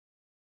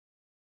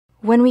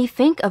When we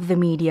think of the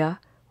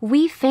media,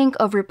 we think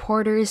of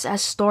reporters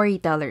as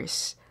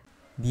storytellers.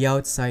 The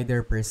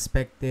outsider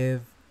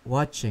perspective,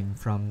 watching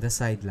from the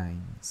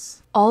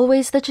sidelines.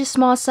 Always the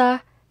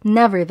chismosa,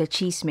 never the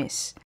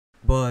chismis.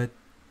 But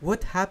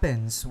what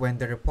happens when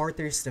the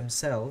reporters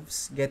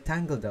themselves get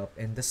tangled up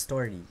in the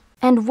story?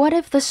 And what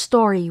if the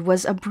story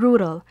was a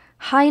brutal,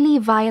 highly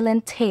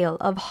violent tale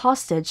of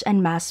hostage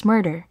and mass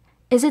murder?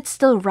 Is it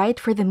still right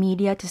for the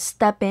media to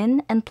step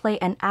in and play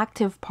an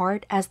active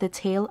part as the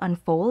tale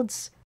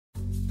unfolds?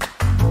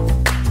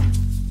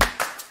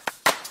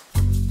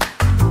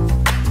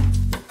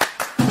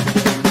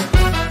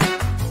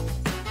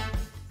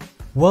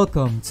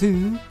 Welcome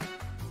to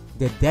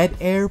the Dead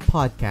Air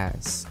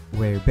Podcast,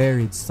 where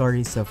buried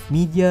stories of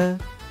media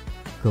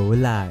go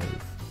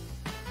live.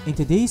 In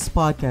today's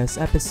podcast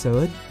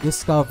episode,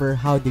 discover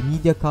how the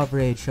media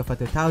coverage of a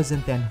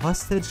 2010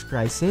 hostage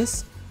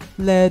crisis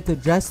led to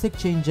drastic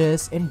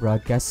changes in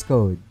broadcast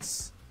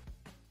codes.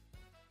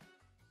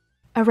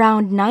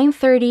 Around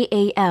 9:30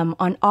 a.m.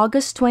 on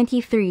August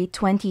 23,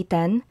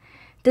 2010,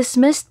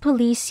 dismissed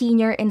police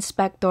senior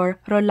inspector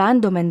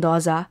Rolando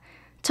Mendoza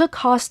took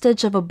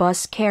hostage of a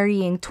bus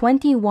carrying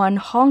 21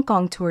 Hong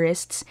Kong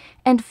tourists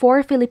and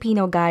 4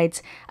 Filipino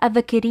guides at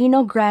the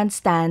Quirino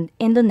Grandstand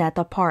in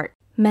Luneta Park.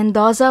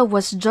 Mendoza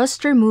was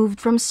just removed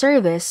from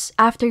service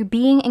after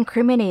being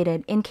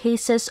incriminated in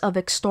cases of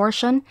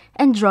extortion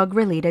and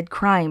drug-related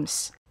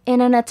crimes.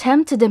 In an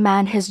attempt to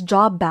demand his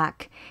job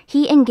back,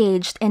 he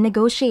engaged in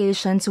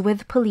negotiations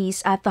with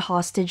police at the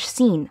hostage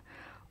scene,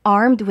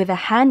 armed with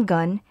a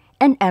handgun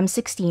and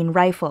M16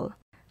 rifle.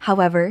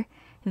 However,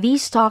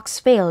 these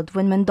talks failed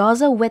when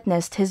Mendoza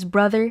witnessed his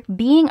brother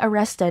being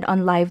arrested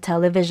on live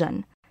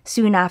television.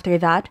 Soon after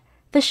that,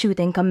 the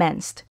shooting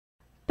commenced.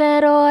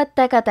 Pero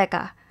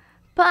teka,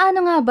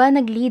 paano nga ba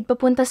nag-lead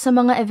papunta sa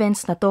mga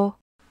events na to?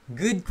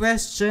 Good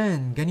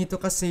question! Ganito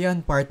kasi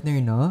yan,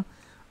 partner, no?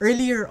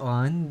 Earlier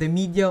on, the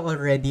media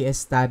already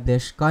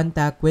established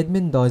contact with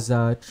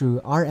Mendoza through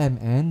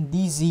RMN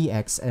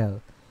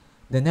DZXL.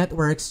 The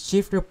network's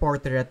chief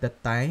reporter at the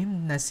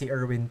time, na si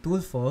Erwin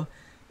Tulfo,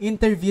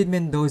 interviewed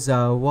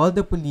Mendoza while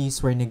the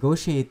police were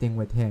negotiating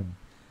with him.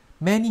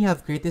 Many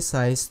have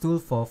criticized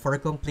Tulfo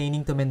for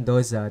complaining to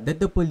Mendoza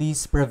that the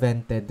police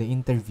prevented the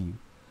interview.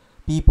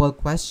 People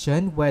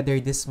questioned whether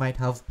this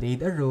might have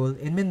played a role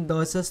in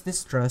Mendoza's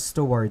distrust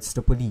towards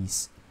the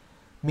police.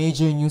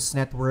 Major news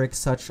networks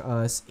such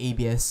as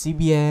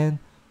ABS-CBN,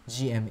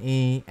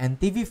 GMA, and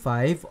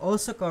TV5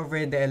 also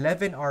covered the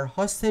 11-hour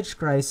hostage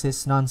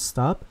crisis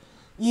non-stop,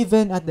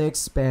 even at the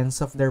expense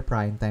of their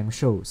primetime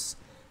shows.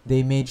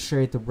 They made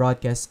sure to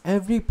broadcast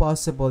every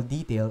possible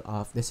detail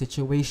of the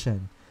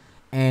situation.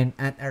 And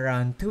at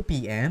around 2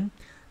 p.m.,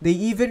 they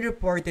even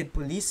reported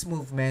police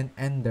movement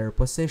and their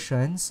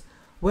positions,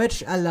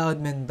 which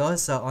allowed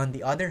Mendoza, on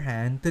the other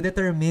hand, to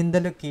determine the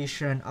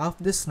location of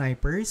the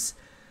snipers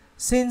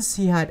since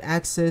he had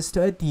access to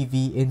a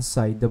TV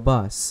inside the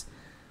bus.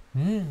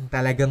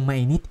 Talagang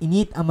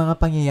mainit-init ang mga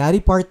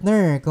pangyayari,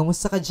 partner.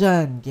 Kumusta ka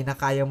dyan?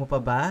 Kinakaya mo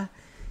pa ba?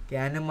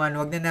 Kaya naman,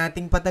 wag na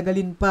nating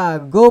patagalin pa.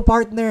 Go,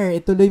 partner!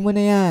 Ituloy mo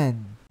na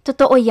yan.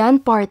 Totoo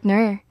yan,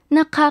 partner.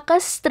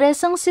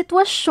 Nakaka-stress ang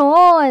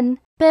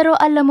sitwasyon. Pero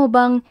alam mo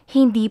bang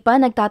hindi pa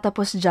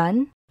nagtatapos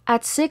dyan?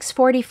 At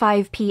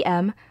 6:45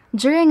 p.m.,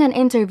 during an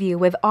interview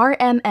with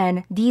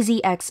RMN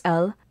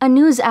DZXL, a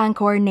news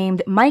anchor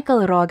named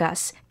Michael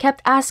Rogas kept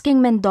asking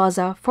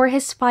Mendoza for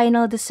his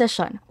final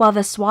decision while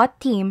the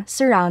SWAT team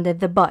surrounded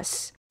the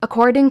bus.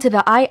 According to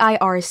the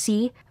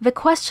IIRC, the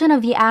question of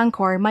the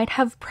anchor might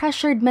have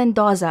pressured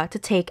Mendoza to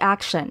take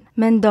action.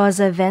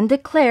 Mendoza then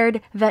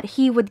declared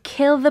that he would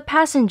kill the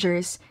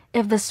passengers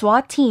if the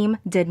SWAT team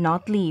did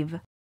not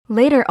leave.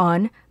 Later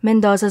on,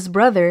 Mendoza's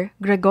brother,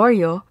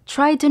 Gregorio,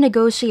 tried to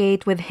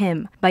negotiate with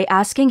him by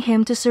asking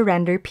him to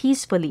surrender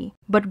peacefully.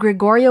 But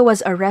Gregorio was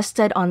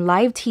arrested on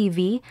live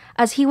TV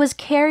as he was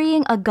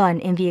carrying a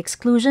gun in the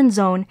exclusion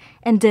zone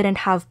and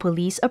didn't have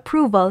police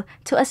approval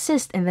to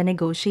assist in the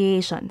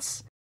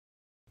negotiations.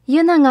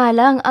 Yun na nga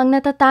lang ang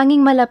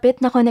natatanging malapit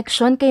na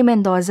koneksyon kay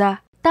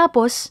Mendoza.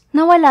 Tapos,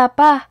 nawala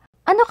pa.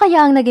 Ano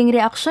kaya ang naging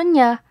reaksyon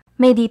niya?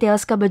 May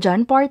details ka ba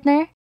dyan,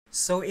 partner?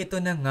 So ito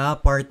na nga,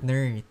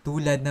 partner.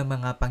 Tulad ng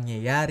mga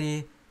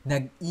pangyayari,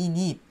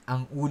 nag-init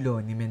ang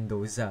ulo ni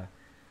Mendoza.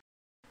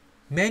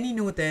 Many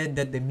noted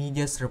that the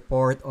media's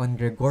report on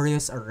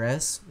Gregorio's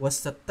arrest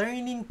was the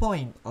turning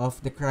point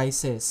of the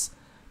crisis.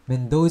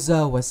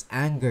 Mendoza was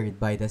angered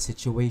by the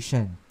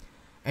situation.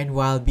 And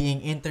while being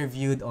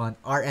interviewed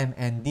on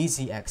RMN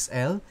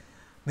DZXL,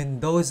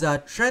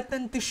 Mendoza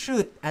threatened to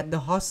shoot at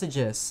the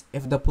hostages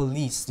if the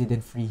police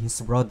didn't free his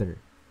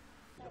brother.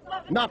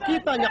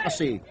 Nakita niya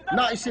kasi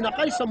na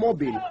isinakay sa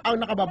mobil ang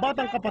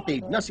nakababatang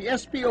kapatid na si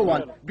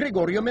SPO1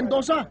 Gregorio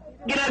Mendoza.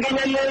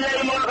 Ginaganyan nila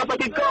yung mga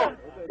kapatid ko.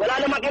 Wala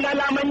namang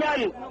kinalaman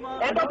yan.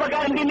 Eto,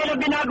 pagka hindi nila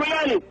binago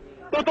yan,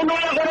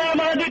 tutuluyan ko na yung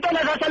mga dito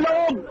na nasa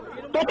loob.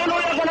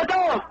 Tutuluyan ko na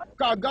to.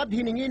 Kaagad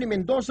hiningi ni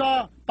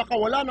Mendoza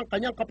pakawala ng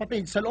kanyang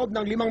kapatid sa loob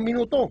ng 5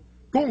 minuto.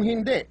 Kung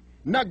hindi,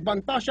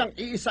 nagbanta siyang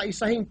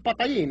iisa-isahing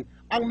patayin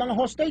ang mga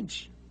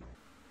hostage.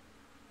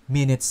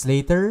 Minutes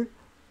later,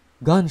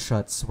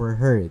 gunshots were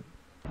heard.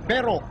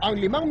 Pero ang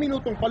 5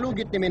 minutong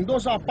palugit ni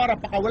Mendoza para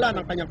pakawalan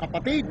ang kanyang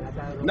kapatid,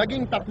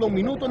 naging 3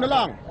 minuto na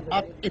lang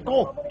at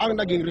ito ang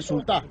naging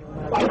resulta.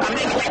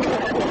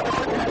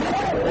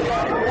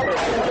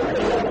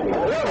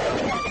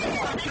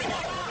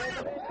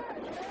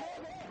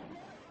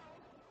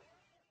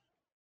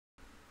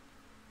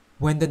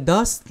 When the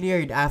dust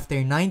cleared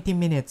after 90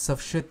 minutes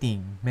of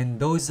shooting,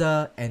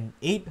 Mendoza and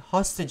 8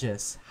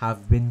 hostages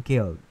have been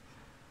killed,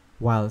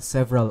 while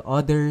several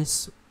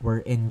others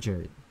were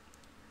injured.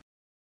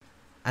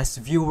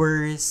 As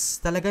viewers,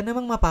 talaga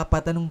namang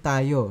mapapatanong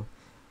tayo,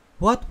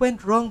 what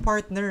went wrong,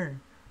 partner?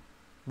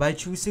 By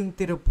choosing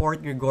to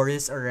report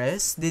Gregorio's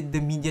arrest, did the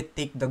media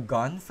take the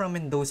gun from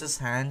Mendoza's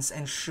hands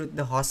and shoot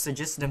the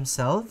hostages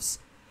themselves?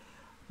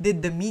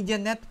 Did the media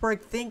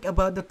network think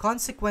about the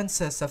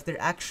consequences of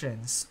their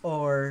actions,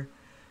 or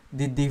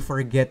did they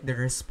forget their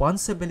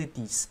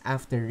responsibilities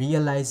after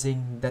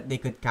realizing that they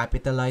could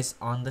capitalize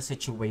on the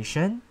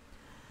situation?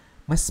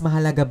 Mas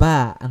mahalaga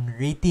ba ang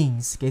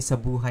ratings kaysa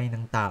buhay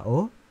ng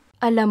tao?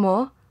 Alam mo,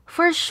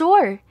 for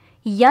sure,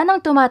 yan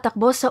ang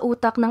tumatakbo sa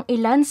utak ng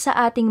ilan sa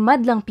ating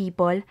madlang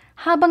people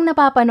habang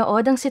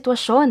napapanood ang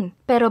sitwasyon.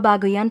 Pero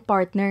bago yan,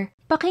 partner,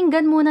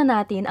 pakinggan muna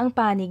natin ang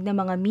panig ng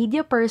mga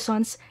media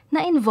persons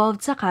na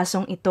involved sa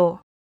kasong ito.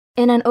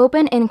 In an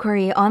open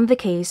inquiry on the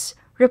case,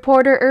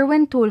 reporter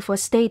Erwin Tulfo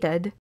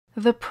stated,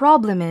 "The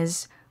problem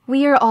is,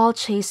 we are all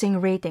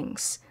chasing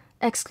ratings,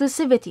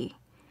 exclusivity.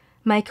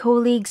 My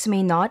colleagues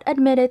may not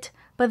admit it,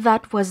 but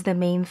that was the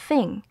main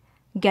thing,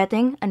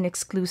 getting an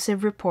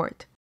exclusive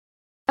report."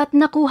 At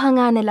nakuha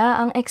nga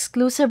nila ang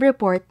exclusive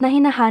report na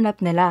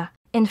hinahanap nila.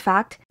 In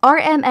fact,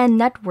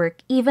 RMN Network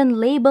even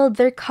labeled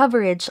their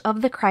coverage of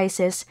the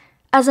crisis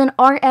as an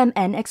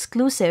RMN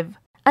exclusive.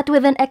 At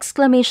with an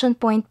exclamation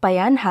point pa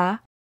yan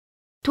ha?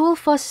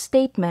 Tulfo's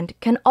statement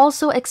can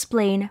also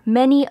explain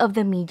many of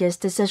the media's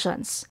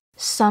decisions.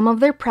 Some of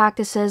their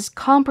practices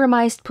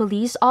compromised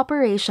police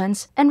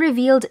operations and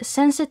revealed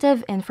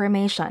sensitive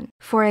information.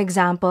 For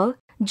example,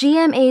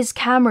 GMA's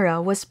camera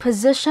was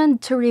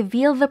positioned to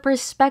reveal the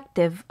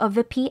perspective of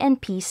the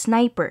PNP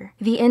sniper.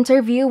 The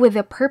interview with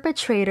the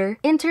perpetrator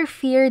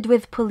interfered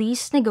with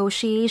police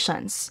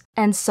negotiations,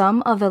 and some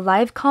of the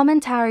live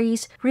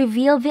commentaries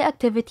revealed the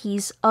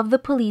activities of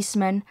the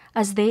policemen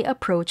as they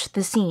approached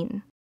the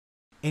scene.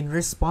 In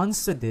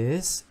response to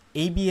this,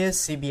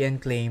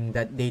 ABS-CBN claimed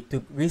that they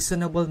took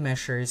reasonable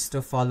measures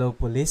to follow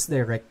police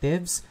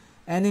directives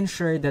and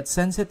ensure that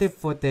sensitive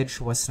footage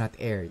was not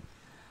aired.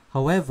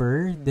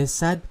 However, the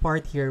sad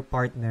part here,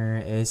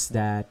 partner, is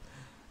that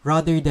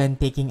rather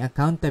than taking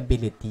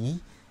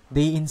accountability,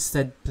 they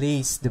instead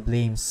placed the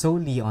blame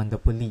solely on the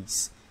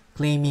police,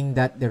 claiming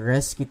that the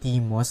rescue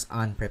team was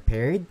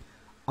unprepared,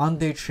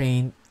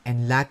 undertrained,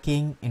 and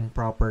lacking in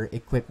proper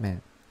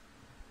equipment.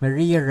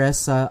 Maria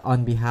Ressa,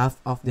 on behalf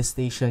of the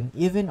station,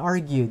 even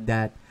argued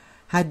that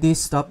had they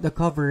stopped the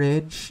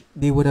coverage,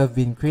 they would have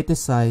been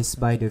criticized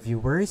by the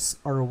viewers,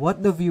 or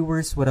what the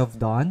viewers would have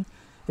done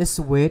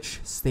is switch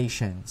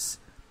stations.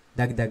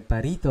 Dagdag pa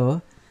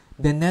rito,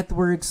 the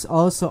networks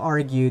also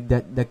argued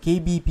that the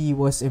KBP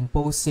was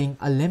imposing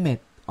a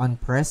limit on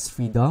press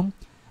freedom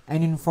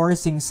and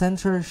enforcing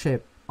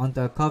censorship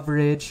onto a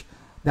coverage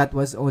that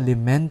was only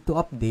meant to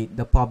update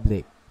the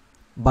public.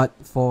 But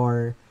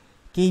for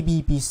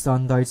KBP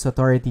Standards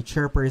Authority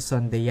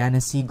Chairperson Diana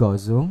C.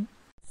 Gozum,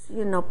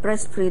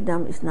 press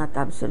freedom is not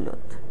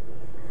absolute.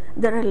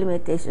 There are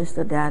limitations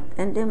to that,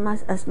 and they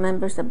must, as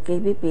members of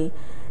KBP,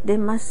 they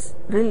must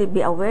really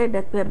be aware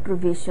that we have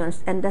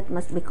provisions and that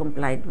must be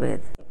complied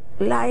with.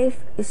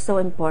 Life is so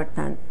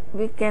important.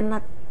 We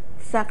cannot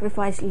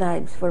sacrifice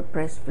lives for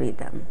press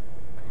freedom.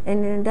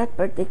 And in that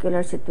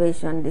particular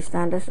situation, the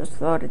Standards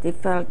Authority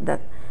felt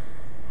that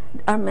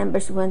our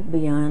members went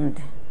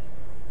beyond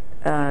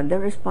their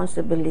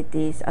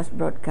responsibilities as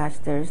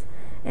broadcasters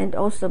and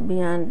also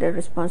beyond the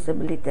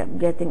responsibility of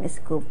getting a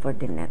scoop for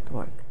the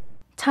network.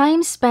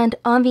 Time spent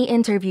on the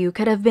interview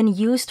could have been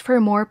used for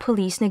more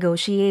police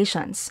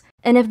negotiations.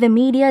 And if the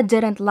media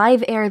didn't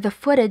live air the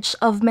footage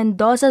of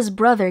Mendoza's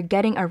brother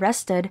getting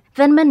arrested,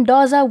 then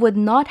Mendoza would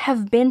not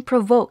have been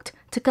provoked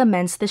to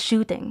commence the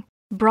shooting.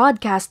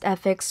 Broadcast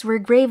ethics were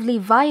gravely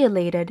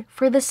violated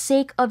for the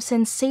sake of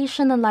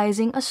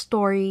sensationalizing a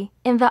story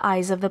in the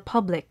eyes of the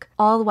public,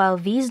 all while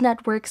these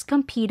networks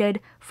competed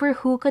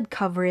for who could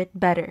cover it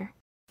better.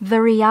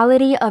 The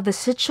reality of the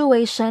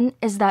situation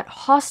is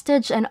that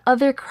hostage and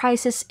other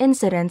crisis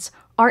incidents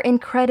are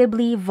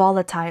incredibly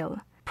volatile.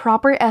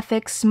 Proper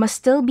ethics must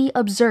still be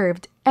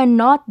observed and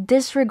not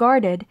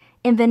disregarded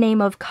in the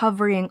name of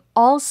covering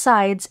all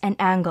sides and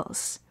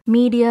angles.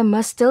 Media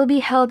must still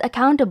be held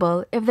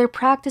accountable if their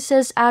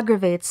practices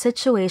aggravate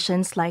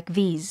situations like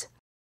these.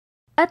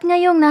 At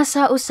ngayong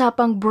nasa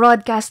usapang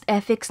broadcast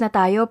ethics na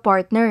tayo,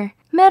 partner,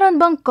 meron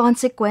bang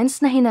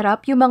consequence na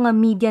hinarap yung mga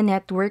media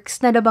networks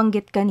na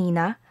nabanggit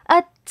kanina?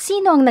 At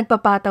sino ang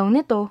nagpapataw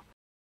nito?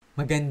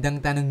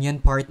 Magandang tanong yan,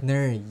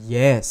 partner.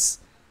 Yes.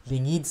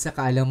 Lingid sa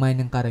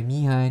kaalaman ng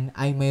karamihan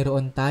ay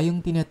mayroon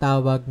tayong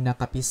tinatawag na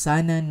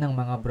Kapisanan ng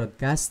mga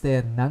Broadcaster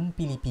ng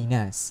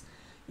Pilipinas.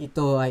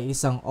 Ito ay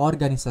isang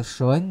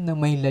organisasyon na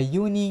may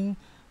layuning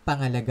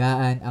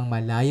pangalagaan ang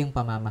malayang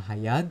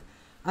pamamahayag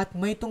at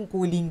may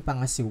tungkuling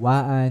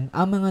pangasiwaan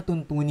ang mga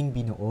tuntuning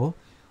binuo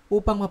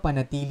upang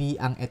mapanatili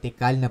ang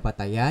etikal na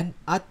batayan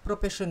at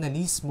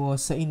profesionalismo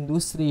sa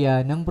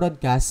industriya ng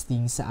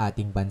broadcasting sa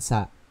ating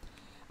bansa.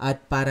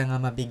 At para nga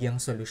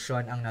mabigyang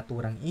solusyon ang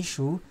naturang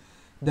issue,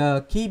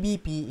 the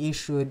KBP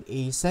issued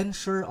a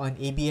censure on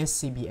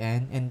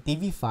ABS-CBN and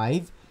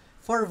TV5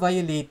 for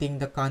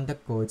violating the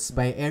conduct codes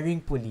by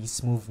airing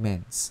police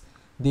movements.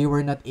 They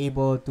were not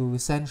able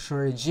to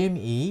censure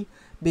GMA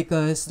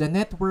because the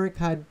network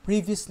had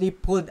previously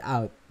pulled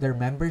out their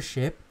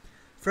membership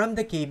from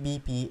the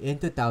KBP in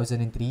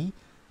 2003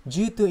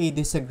 due to a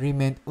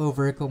disagreement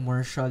over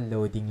commercial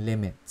loading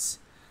limits.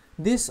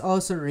 This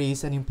also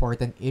raised an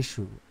important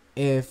issue.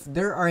 If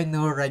there are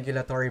no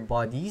regulatory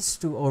bodies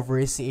to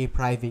oversee a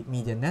private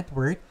media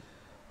network,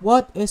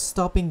 what is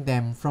stopping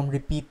them from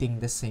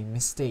repeating the same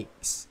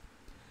mistakes?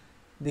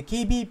 The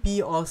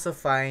KBP also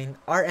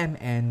fined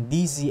RMN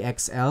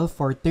DZXL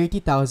for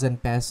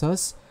 30,000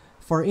 pesos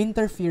for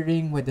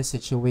interfering with the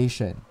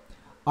situation.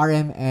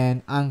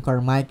 RMN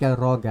anchor Michael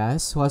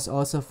Rogas was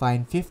also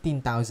fined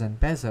 15,000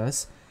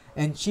 pesos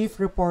and Chief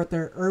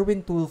Reporter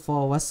Erwin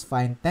Tulfo was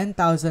fined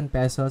 10,000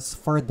 pesos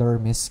for their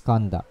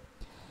misconduct.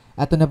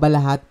 Ato na ba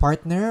lahat,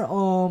 partner,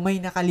 o may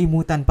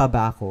nakalimutan pa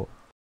ba ako?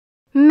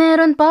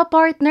 Meron pa,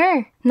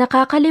 partner!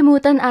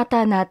 Nakakalimutan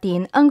ata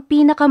natin ang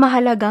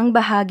pinakamahalagang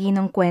bahagi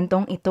ng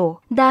kwentong ito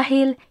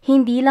dahil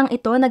hindi lang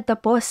ito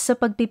nagtapos sa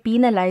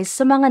pagpipinalize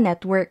sa mga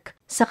network.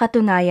 Sa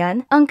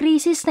katunayan, ang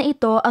krisis na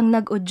ito ang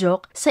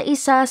nag-udyok sa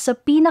isa sa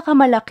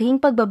pinakamalaking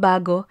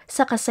pagbabago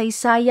sa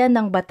kasaysayan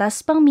ng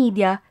batas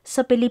pang-media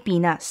sa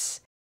Pilipinas.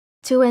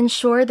 To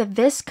ensure that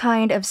this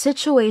kind of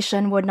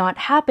situation would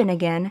not happen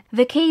again,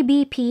 the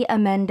KBP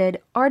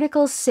amended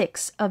Article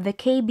 6 of the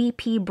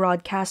KBP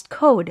Broadcast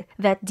Code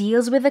that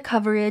deals with the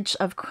coverage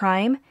of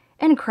crime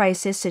and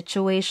crisis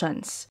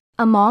situations.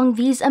 Among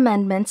these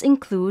amendments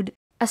include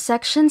a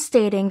section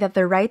stating that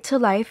the right to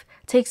life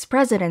takes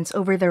precedence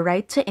over the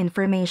right to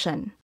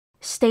information.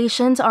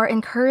 Stations are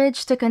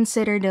encouraged to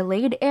consider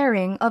delayed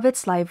airing of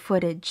its live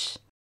footage.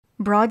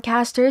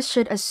 Broadcasters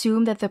should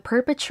assume that the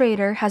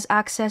perpetrator has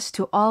access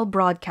to all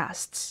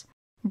broadcasts.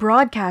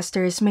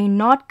 Broadcasters may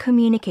not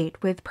communicate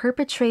with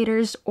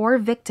perpetrators or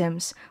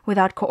victims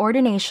without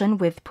coordination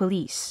with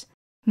police.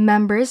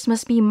 Members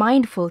must be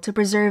mindful to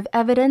preserve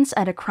evidence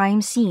at a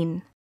crime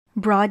scene.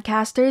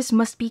 Broadcasters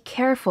must be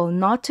careful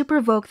not to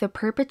provoke the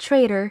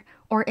perpetrator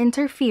or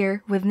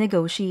interfere with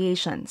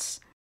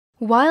negotiations.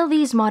 While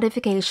these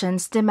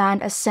modifications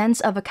demand a sense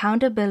of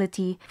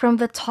accountability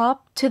from the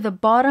top to the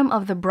bottom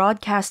of the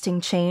broadcasting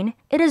chain,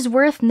 it is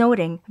worth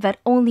noting that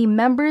only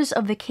members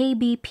of the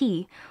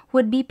KBP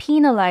would be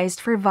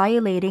penalized for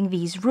violating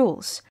these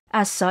rules.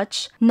 As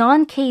such,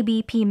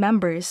 non-KBP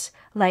members,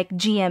 like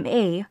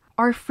GMA,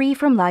 are free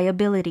from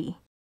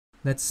liability.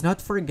 Let's not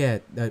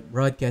forget that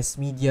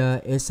broadcast media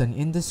is an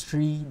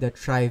industry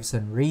that thrives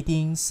on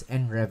ratings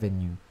and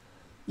revenue.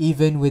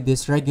 Even with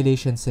these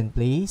regulations in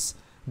place,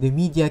 the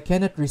media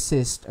cannot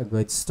resist a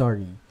good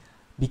story,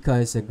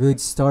 because a good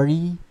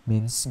story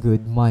means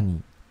good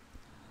money.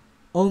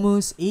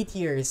 Almost 8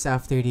 years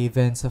after the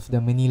events of the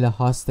Manila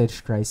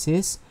hostage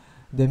crisis,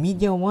 the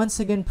media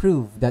once again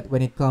proved that when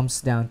it comes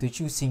down to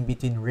choosing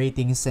between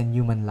ratings and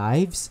human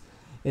lives,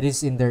 it is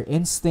in their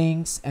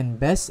instincts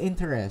and best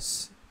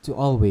interests to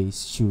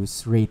always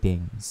choose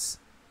ratings.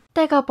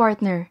 Teka,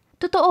 partner,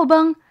 totoo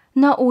bang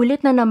naulit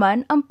na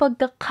naman ang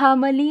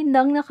pagkakamali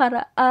ng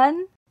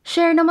nakaraan?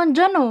 Share naman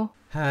dyan, oh!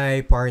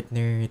 Hi,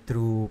 partner.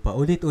 True,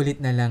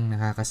 paulit-ulit na lang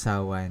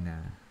nakakasawa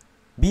na.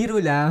 Biro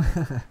lang.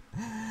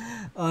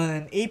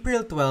 On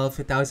April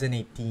 12,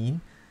 2018,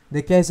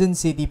 the Quezon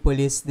City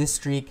Police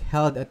District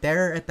held a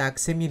terror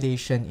attack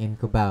simulation in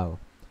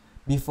Cubao.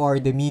 Before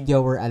the media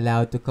were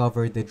allowed to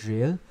cover the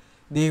drill,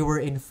 they were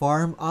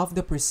informed of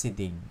the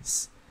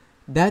proceedings.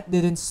 That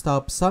didn't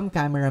stop some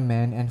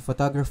cameramen and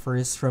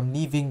photographers from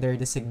leaving their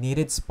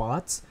designated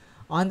spots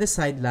on the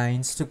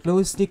sidelines to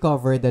closely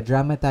cover the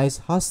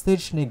dramatized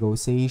hostage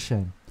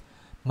negotiation.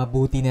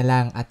 Mabuti na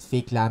lang at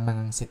fake lamang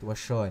ang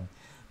sitwasyon.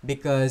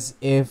 Because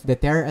if the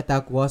terror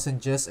attack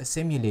wasn't just a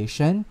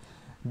simulation,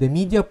 the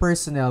media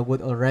personnel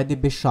would already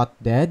be shot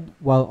dead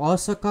while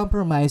also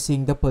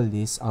compromising the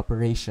police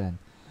operation.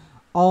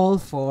 All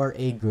for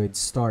a good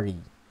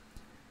story.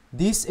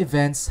 These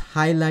events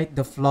highlight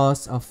the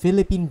flaws of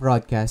Philippine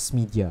broadcast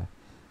media.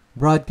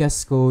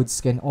 Broadcast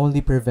codes can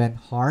only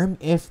prevent harm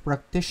if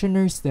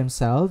practitioners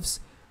themselves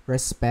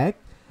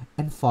respect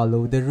and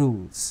follow the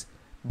rules.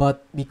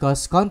 But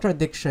because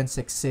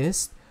contradictions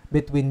exist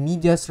between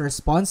media's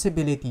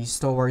responsibilities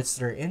towards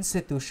their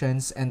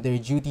institutions and their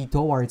duty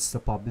towards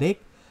the public,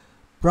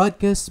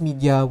 broadcast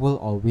media will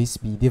always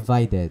be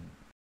divided.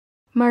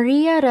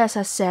 Maria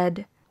Ressa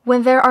said,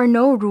 "When there are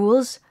no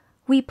rules,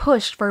 we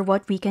push for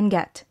what we can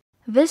get."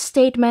 This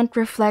statement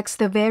reflects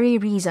the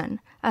very reason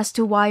as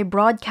to why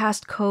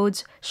broadcast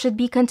codes should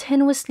be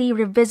continuously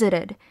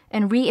revisited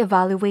and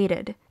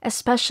re-evaluated,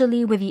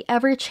 especially with the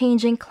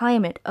ever-changing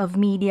climate of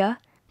media,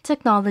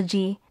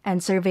 technology,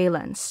 and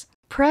surveillance.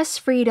 Press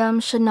freedom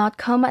should not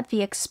come at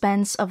the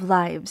expense of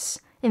lives,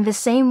 in the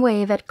same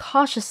way that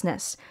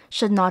cautiousness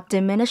should not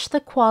diminish the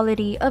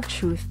quality of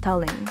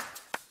truth-telling.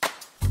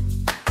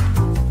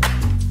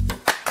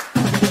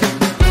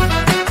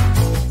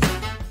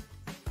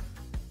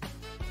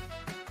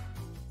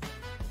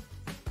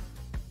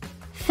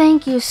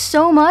 Thank you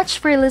so much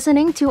for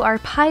listening to our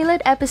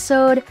pilot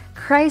episode,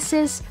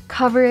 Crisis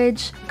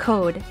Coverage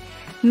Code.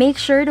 Make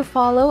sure to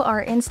follow our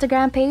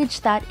Instagram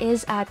page that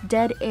is at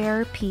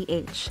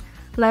deadairph.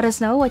 Let us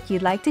know what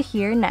you'd like to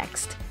hear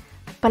next.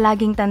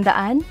 Palaging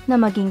tandaan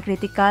na maging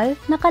kritikal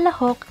na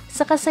kalahok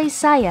sa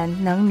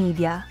kasaysayan ng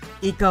media.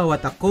 Ikaw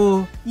at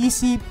ako,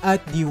 isip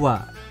at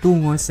diwa,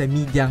 tungo sa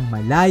medyang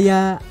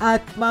malaya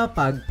at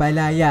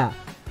mapagpalaya.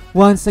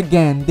 Once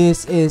again,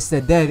 this is the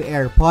Dead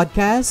Air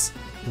Podcast,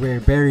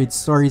 where buried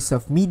stories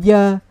of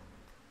media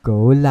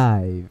go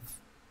live.